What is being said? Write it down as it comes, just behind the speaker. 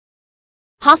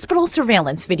Hospital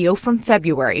surveillance video from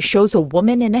February shows a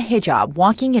woman in a hijab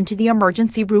walking into the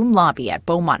emergency room lobby at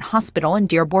Beaumont Hospital in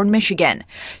Dearborn, Michigan.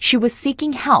 She was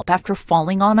seeking help after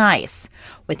falling on ice.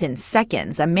 Within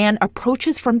seconds, a man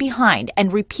approaches from behind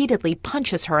and repeatedly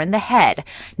punches her in the head,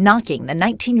 knocking the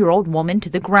 19-year-old woman to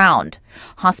the ground.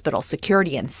 Hospital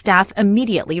security and staff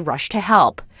immediately rushed to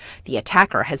help. The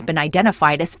attacker has been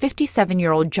identified as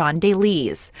 57-year-old John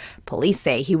DeLees. Police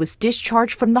say he was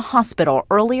discharged from the hospital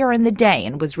earlier in the day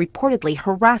and was reportedly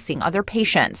harassing other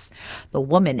patients. The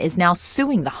woman is now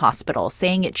suing the hospital,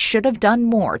 saying it should have done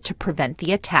more to prevent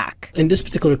the attack. In this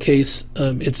particular case,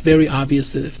 it's very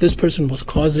obvious that if this person was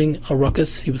causing a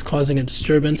ruckus, he was causing a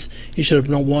disturbance, he should have,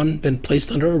 no one, been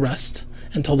placed under arrest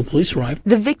until the police arrived.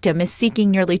 The victim is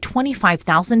seeking nearly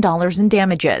 $25,000 in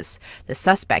damages. The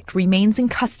suspect remains in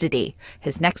custody.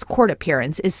 His next court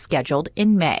appearance is scheduled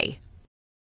in May.